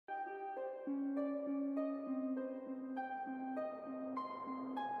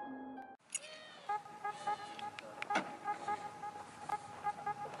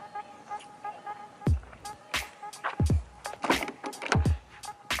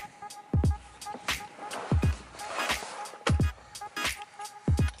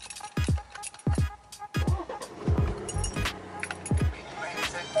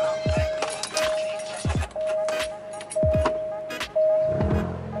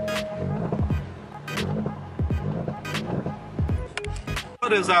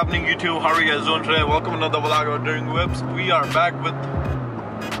What is happening, YouTube? How are you guys doing today? Welcome to another vlog of Doing Whips. We are back with...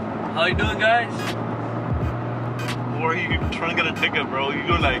 How you doing, guys? Or are you trying to get a ticket, bro? You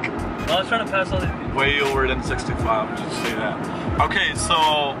go like... I was trying to pass all these people. Way over than 65, just say that. Okay,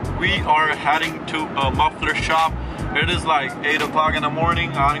 so we are heading to a muffler shop. It is like 8 o'clock in the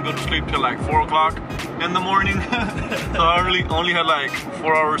morning. I didn't go to sleep till like 4 o'clock in the morning. So I really only had like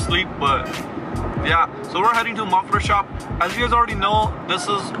 4 hours sleep, but yeah. So we're heading to a muffler shop. As you guys already know,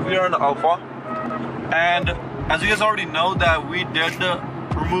 we are in the Alfa. And as you guys already know that we did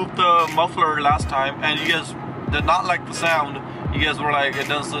remove the muffler last time, and you guys did not like the sound. You guys were like, it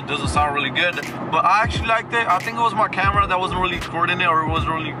doesn't sound really good, but I actually liked it. I think it was my camera that wasn't really recording it, or it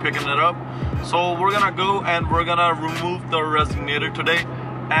wasn't really picking it up. So we're gonna go and we're gonna remove the resonator today,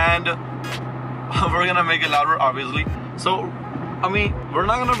 and we're gonna make it louder, obviously. So I mean, we're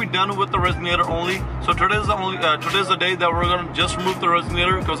not gonna be done with the resonator only. So today's the day that we're gonna just remove the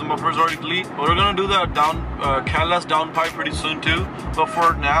resonator because the muffler is already delete. We're gonna do the catalyst downpipe pretty soon too. But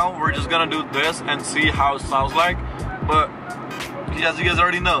for now, we're just gonna do this and see how it sounds like. But as you guys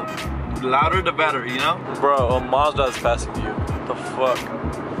already know, the louder the better, you know? Bro, a Mazda is passing you. What the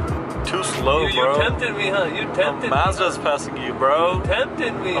fuck? Too slow, bro. You tempted me, huh? You tempted me. Mazda is passing you, bro. You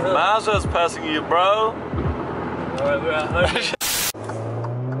tempted me, huh? Mazda is passing you, bro. Alright, we're at 100.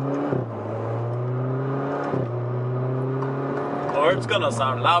 Or it's gonna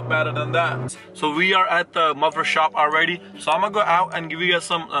sound a lot better than that. So we are at the muffler shop already. So I'm gonna go out and give you guys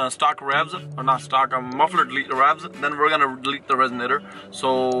some stock revs, or not stock, muffler delete revs. Then we're gonna delete the resonator.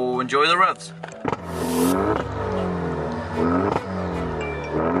 So enjoy the revs.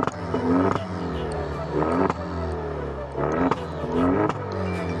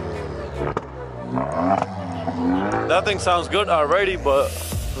 That thing sounds good already, but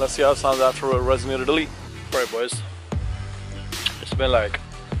let's see how it sounds after a resonator delete. Alright, boys. It's been like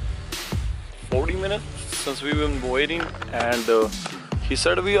 40 minutes since we've been waiting, and he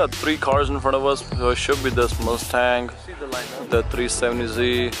said we got 3 cars in front of us. So it should be this Mustang, the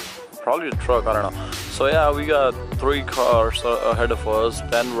 370Z, probably a truck, I don't know. So yeah, we got 3 cars ahead of us.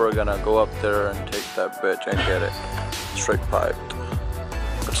 Then we're gonna go up there and take that bitch and get it straight piped.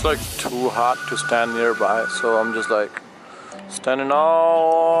 It's like too hot to stand nearby, so I'm just like standing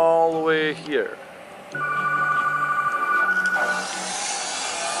all the way here.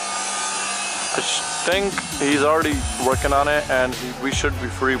 I think he's already working on it, and we should be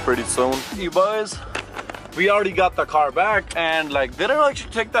free pretty soon. You boys, we already got the car back, and like they don't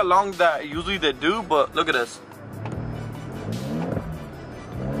actually take that long that usually they do, but look at this.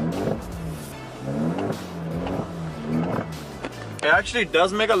 It actually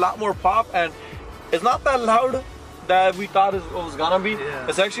does make a lot more pop, and it's not that loud that we thought it was gonna be. Yeah.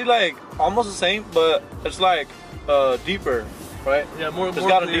 It's actually like almost the same, but it's like deeper. Right? Yeah, more. It's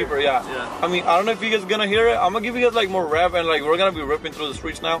gotten deeper, yeah. I mean, I don't know if you guys are gonna hear it. I'm gonna give you guys like more rev, and like we're gonna be ripping through the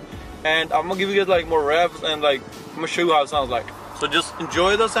streets now. And I'm gonna give you guys like more revs, and like I'm gonna show you how it sounds like. So just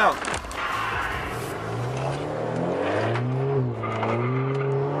enjoy the sound.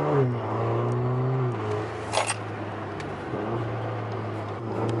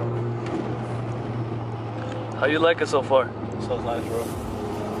 How you like it so far? Sounds nice, bro.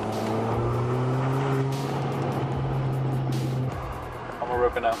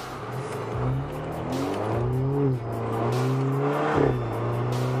 Ripping out.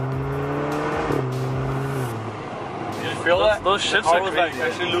 You feel that? Those shits are crazy. Like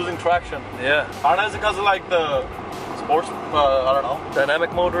actually losing traction. Yeah. I don't know, is it because of like the sports, I don't know.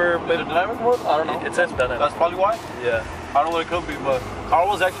 Dynamic motor. Is it dynamic mode? I don't know. It says dynamic. That's probably why? Yeah. I don't know what it could be, but car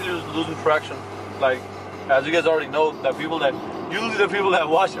was actually losing traction. Like, as you guys already know, that usually the people that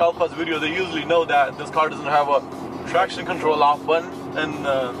watch Alfa's video, they usually know that this car doesn't have a traction control off button, and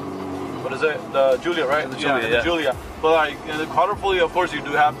what is it? The Julia, right? The Julia, yeah. The Julia. But like in the colorfully, of course, you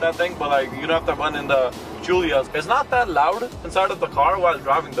do have that thing, but like you don't have that button in the Julia. It's not that loud inside of the car while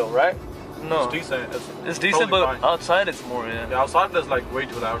driving, though, right? No, it's decent. It's decent, totally but fine. Outside it's more. Yeah, outside it's like way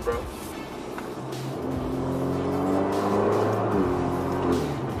too loud, bro.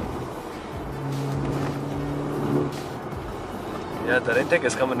 Yeah, that intake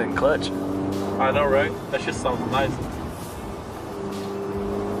is coming in clutch. I know, right? That shit sounds nice.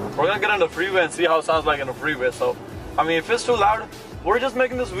 We're gonna get on the freeway and see how it sounds like in the freeway. So, I mean, if it's too loud, we're just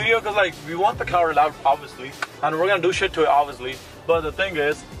making this video because like we want the car loud, obviously, and we're gonna do shit to it, obviously. But the thing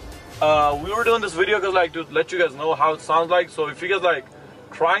is, we were doing this video because like to let you guys know how it sounds like. So if you guys like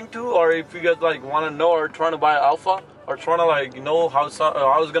trying to, or if you guys like want to know, or trying to buy an Alfa, or trying to like know how it's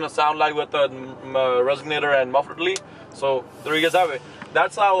gonna sound like with the resonator and muffler delete. So there you guys have it.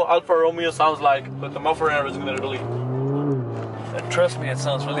 That's how Alfa Romeo sounds like with the muffler and resonator delete. Trust me, it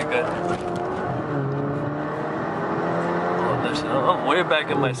sounds really good. Oh, I'm way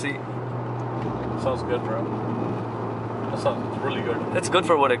back in my seat. Sounds good, bro. That sounds really good. It's good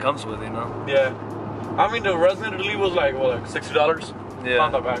for what it comes with, you know? Yeah. I mean, the resonator really was like, what, like $60? Yeah.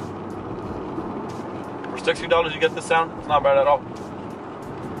 Not that bad. For $60 you get this sound, it's not bad at all.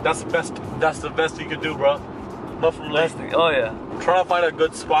 That's the best. That's the best you could do, bro. Muffler list. Oh yeah. Trying to find a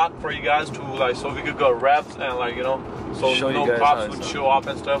good spot for you guys to like, so we could go reps and like, you know, so Show no you guys cops how would it's show up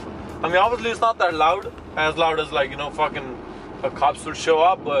and stuff. I mean, obviously it's not that loud as like, you know, fucking cops would show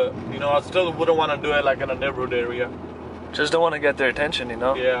up, but you know, I still wouldn't want to do it like in a neighborhood area. Just don't want to get their attention, you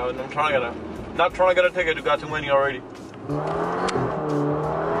know? Yeah, and not trying to get a ticket. You got too many already.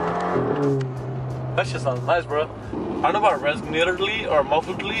 That shit sounds nice, bro. I don't know about resonatorly or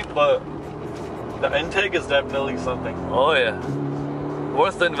muffledly, but the intake is definitely something. Oh yeah.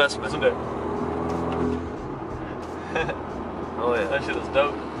 Worth the investment. Isn't it? Oh yeah. That shit is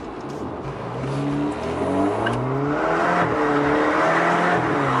dope.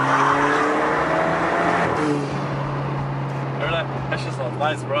 That shit sounds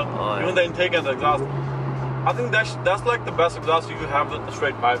nice, bro. Oh, yeah. Even the intake and the exhaust. I think that's like the best exhaust you could have with the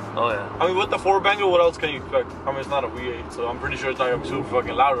straight pipe. Oh yeah. I mean, with the 4-banger, what else can you expect? I mean, it's not a V8, so I'm pretty sure it's not gonna be super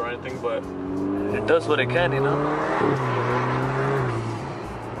fucking loud or anything, but it does what it can, you know?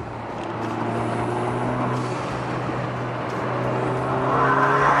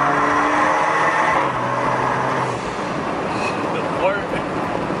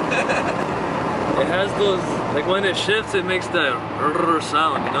 It has those, like when it shifts, it makes that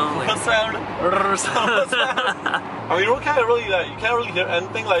sound, you know? Like, what sound? I mean, you can't really hear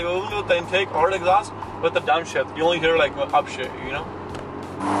anything like even with the intake or the exhaust. With the downshift, you only hear like upshift, you know?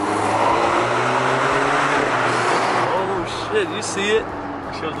 oh shit, you see it?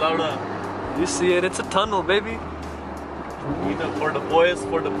 She was loud enough. You see it? It's a tunnel, baby. You know, for the boys,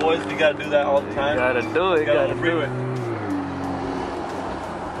 we gotta do that all the time. You gotta do it. You gotta do it.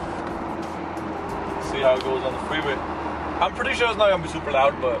 See how it goes on the freeway. I'm pretty sure it's not gonna be super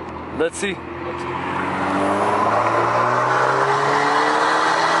loud, but let's see. I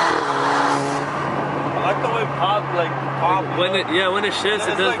like the way pop. When it shifts,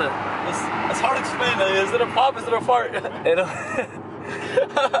 it does like, that. It's hard to explain. Is it a pop? Is it a fart?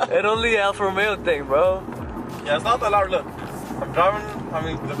 It only Alfa Romeo thing, bro. Yeah, it's not that loud. Look, I'm driving. I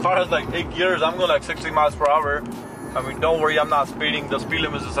mean, the car has like 8 gears. I'm going like 60 miles per hour. I mean, don't worry, I'm not speeding. The speed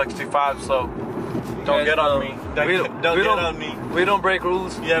limit is 65, so don't get on me. Don't get on me. We don't break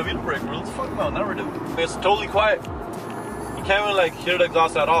rules. Yeah, we don't break rules. Fuck no, never do. It's totally quiet. You can't even like hear the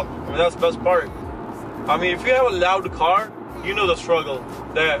exhaust at all. I mean, that's the best part. I mean, if you have a loud car, you know the struggle.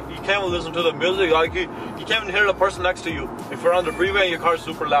 That you can't even listen to the music. Like you can't even hear the person next to you. If you're on the freeway and your car's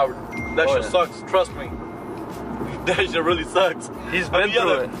super loud, that shit sucks. Trust me. That shit really sucks. He's been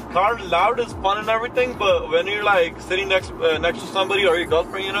through it. Car loud is fun and everything, but when you're like sitting next to somebody or your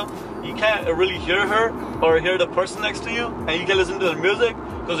girlfriend, you know, you can't really hear her or hear the person next to you, and you can listen to the music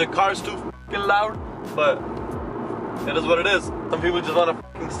because the car is too fucking loud. But it is what it is. Some people just want to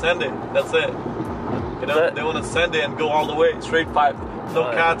fucking send it. That's it. You know, they want to send it and go all the way, straight pipe.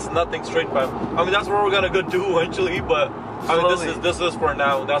 No cats, nothing, straight pipe. I mean, that's what we're gonna go do eventually, but I mean, this is for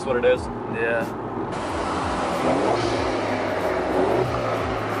now. That's what it is. Yeah.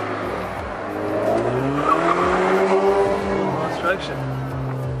 Lost traction.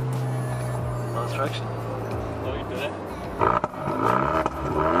 Lost traction. No, you didn't.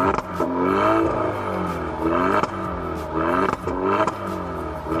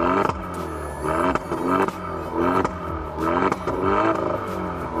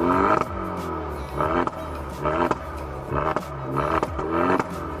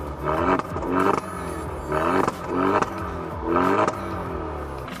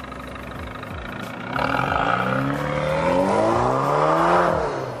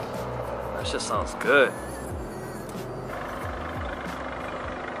 That shit sounds good.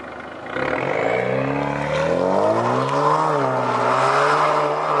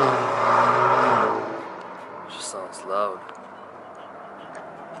 Just sounds loud.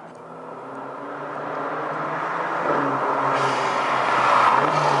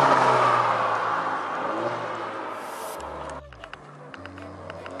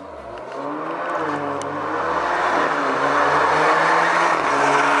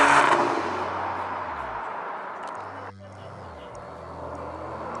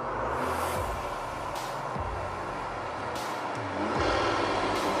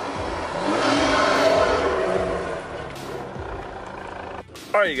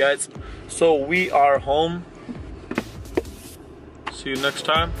 Alright, guys, so we are home. See you next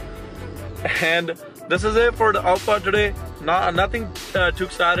time. And this is it for the Alpha today. Nothing too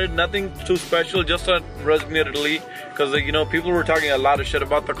excited, nothing too special, just a resonator delete, because you know, people were talking a lot of shit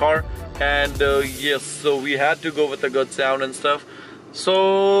about the car, and yes, so we had to go with a good sound and stuff.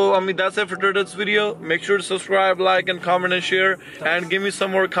 So I mean, that's it for today's video. Make sure to subscribe, like, and comment and share, and give me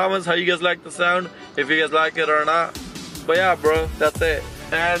some more comments how you guys like the sound, if you guys like it or not. But yeah, bro, that's it.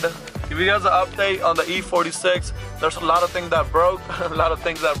 And give you guys an update on the E46. There's a lot of things that broke, a lot of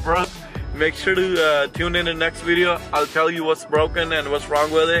things that broke. Make sure to tune in the next video. I'll tell you what's broken and what's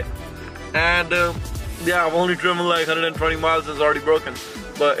wrong with it. And yeah, I've only driven like 120 miles and it's already broken,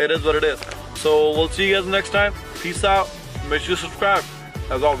 but it is what it is. So we'll see you guys next time. Peace out. Make sure to subscribe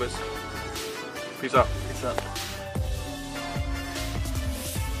as always. Peace out. Peace out.